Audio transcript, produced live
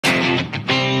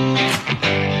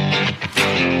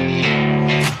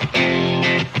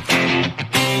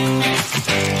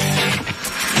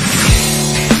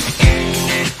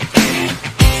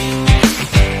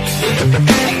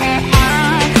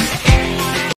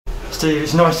Steve,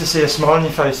 it's nice to see a smile on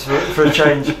your face for a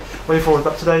change. What are you forward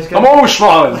about today's game? I'm always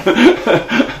smiling.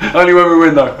 Only when we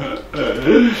win though.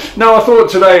 No, I thought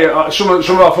today some of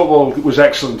our football was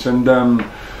excellent, and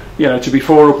you know, to be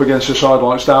 4 up against a side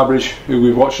like Stourbridge, who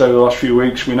we've watched over the last few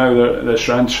weeks, we know their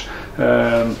strengths.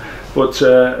 But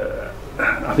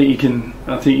I think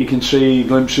you can see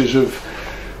glimpses of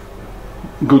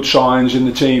good signs in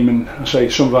the team, and I say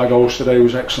some of our goals today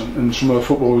was excellent, and some of our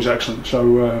football was excellent.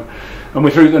 So, and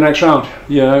we're through to the next round.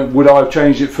 You know, would I have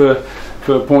changed it for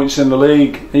points in the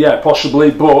league? Yeah,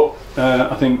 possibly, but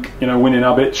I think, you know, winning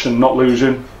habits and not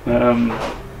losing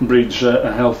breeds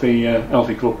a healthy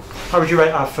club. How would you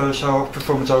rate our first half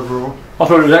performance overall? I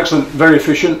thought it was excellent, very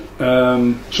efficient.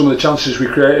 Some of the chances we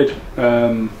created,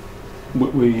 you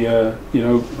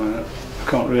know, I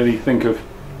can't really think of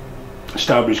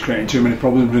Stourbridge creating too many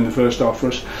problems in the first half for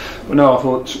us. But no, I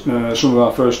thought some of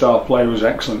our first half play was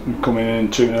excellent, coming in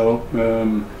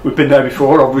 2-0. We've been there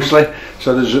before, obviously,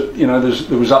 so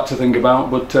there was that to think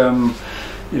about. But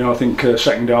you know, I think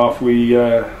second half we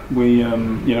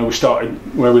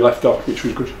started where we left off, which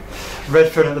was good.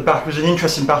 Redfern at the back was an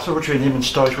interesting battle between him and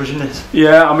Stourbridge, wasn't it?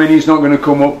 Yeah, I mean, he's not going to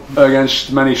come up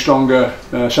against many stronger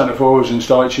centre forwards than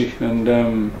Stourbridge, and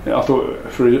I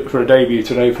thought for a debut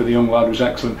today for the young lad was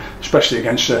excellent, especially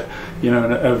against a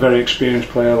very experienced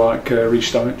player like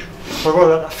Stourbridge. So what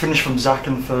about that finish from Zach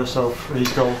in the first half for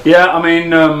his goal? Yeah, I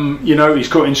mean, you know, he's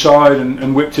cut inside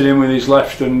and whipped it in with his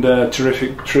left, and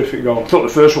terrific goal. I thought the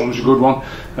first one was a good one,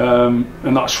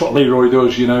 and that's what Leroy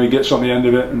does. You know, he gets on the end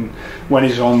of it, and when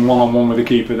he's on one-on-one with the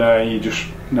keeper there, he just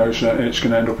knows that it's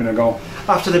going to end up in a goal.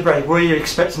 After the break, were you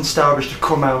expecting Stourbridge to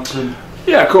come out and?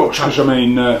 Yeah, of course, because I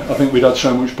mean, I think we'd had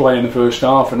so much play in the first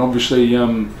half, and obviously,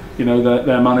 you know,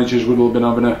 their managers would have been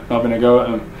having a go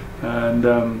at them.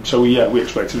 And so we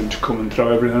expected them to come and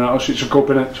throw everything at us. It's a cup,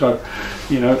 innit? So,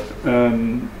 you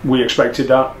know, we expected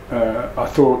that. I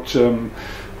thought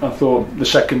the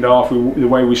second half, the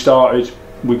way we started,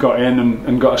 we got in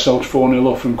and got ourselves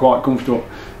 4-0 up and quite comfortable.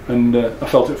 And I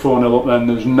felt at 4-0 up then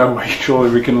there's no way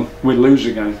surely we'd lose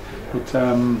the game. But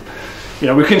you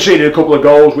know, we conceded a couple of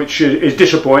goals, which is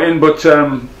disappointing. But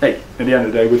hey, at the end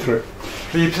of the day, we're through.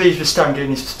 Were you pleased with Stan getting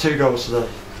his 2 goals today?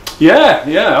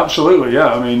 Yeah, absolutely.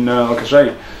 Yeah, I mean, like I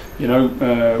say, you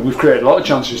know, we've created a lot of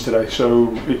chances today,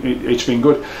 so it's been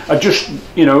good. I just,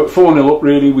 you know, at 4-0 up,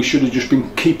 really, we should have just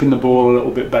been keeping the ball a little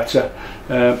bit better.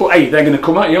 But hey, they're going to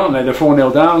come at you, aren't they? They're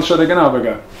 4-0 down, so they're going to have a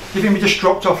go. Do you think we just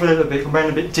dropped off a little bit and went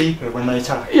a bit deeper when they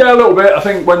attack? Yeah, a little bit. I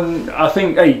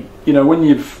think hey, you know,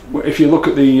 if you look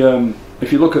at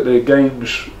the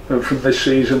games from this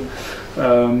season.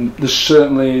 There's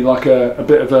certainly like a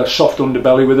bit of a soft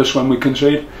underbelly with us when we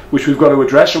concede, which we've got to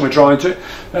address, and we're trying to,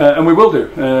 and we will do.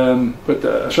 But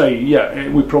I say, yeah,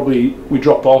 we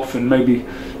drop off, and maybe,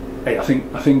 hey, I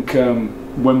think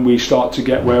when we start to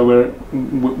get where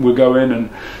we're going, and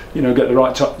you know, get the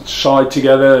right side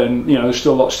together, and you know, there's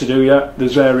still lots to do yet.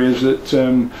 There's areas that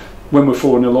when we're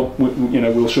 4-0 up, you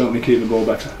know, we'll certainly keep the ball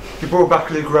better. You brought back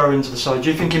Luke Rowe into the side.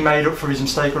 Do you think he made up for his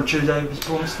mistake on Tuesday with his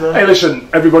performance today? Hey, listen,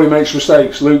 everybody makes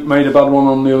mistakes. Luke made a bad one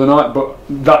on the other night, but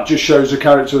that just shows the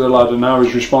character of the lad, and how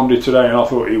he's responded today. And I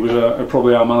thought he was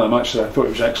probably our man of the match today. I thought he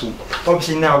was excellent.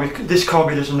 Obviously now this can't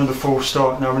be just another false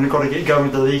start. Now we've got to get going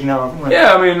with the league now, haven't we?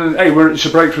 Yeah, I mean, hey, it's a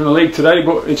break from the league today,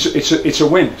 but it's a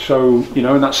win. So you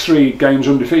know, and that's 3 games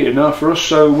undefeated now for us.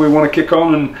 So we want to kick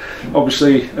on, and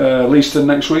obviously Leicester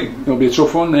next week. It'll be a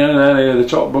tough one. They're the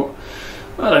top, but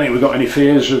I don't think we've got any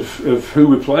fears of who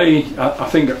we play. I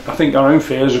think our own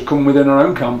fears have come within our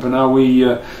own camp, and how we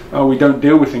don't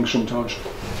deal with things sometimes.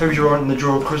 Who's you on in the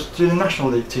draw? Because do the National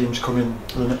League teams come in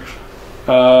for the next?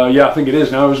 Yeah, I think it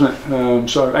is now, isn't it?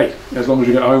 So hey, as long as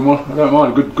we get a home one, I don't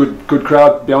mind. Good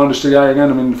crowd behind us today again.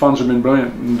 I mean, the fans have been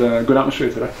brilliant, and good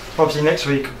atmosphere today. Obviously, next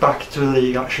week back to the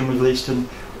league action with Leicester.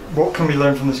 What can we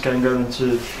learn from this game going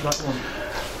into that one?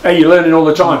 Hey, you're learning all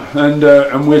the time,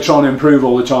 and we're trying to improve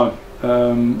all the time.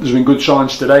 There's been good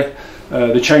signs today.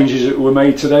 The changes that were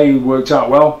made today worked out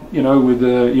well. You know, with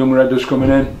the young Redders coming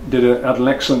in, had an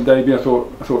excellent debut. I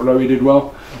thought Rowie did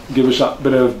well. Give us that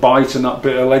bit of bite and that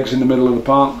bit of legs in the middle of the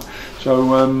park.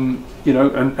 So you know,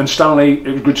 and Stanley,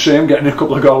 it was good to see him getting a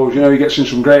couple of goals. You know, he gets in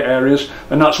some great areas,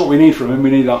 and that's what we need from him.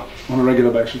 We need that on a regular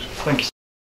basis. Thank you.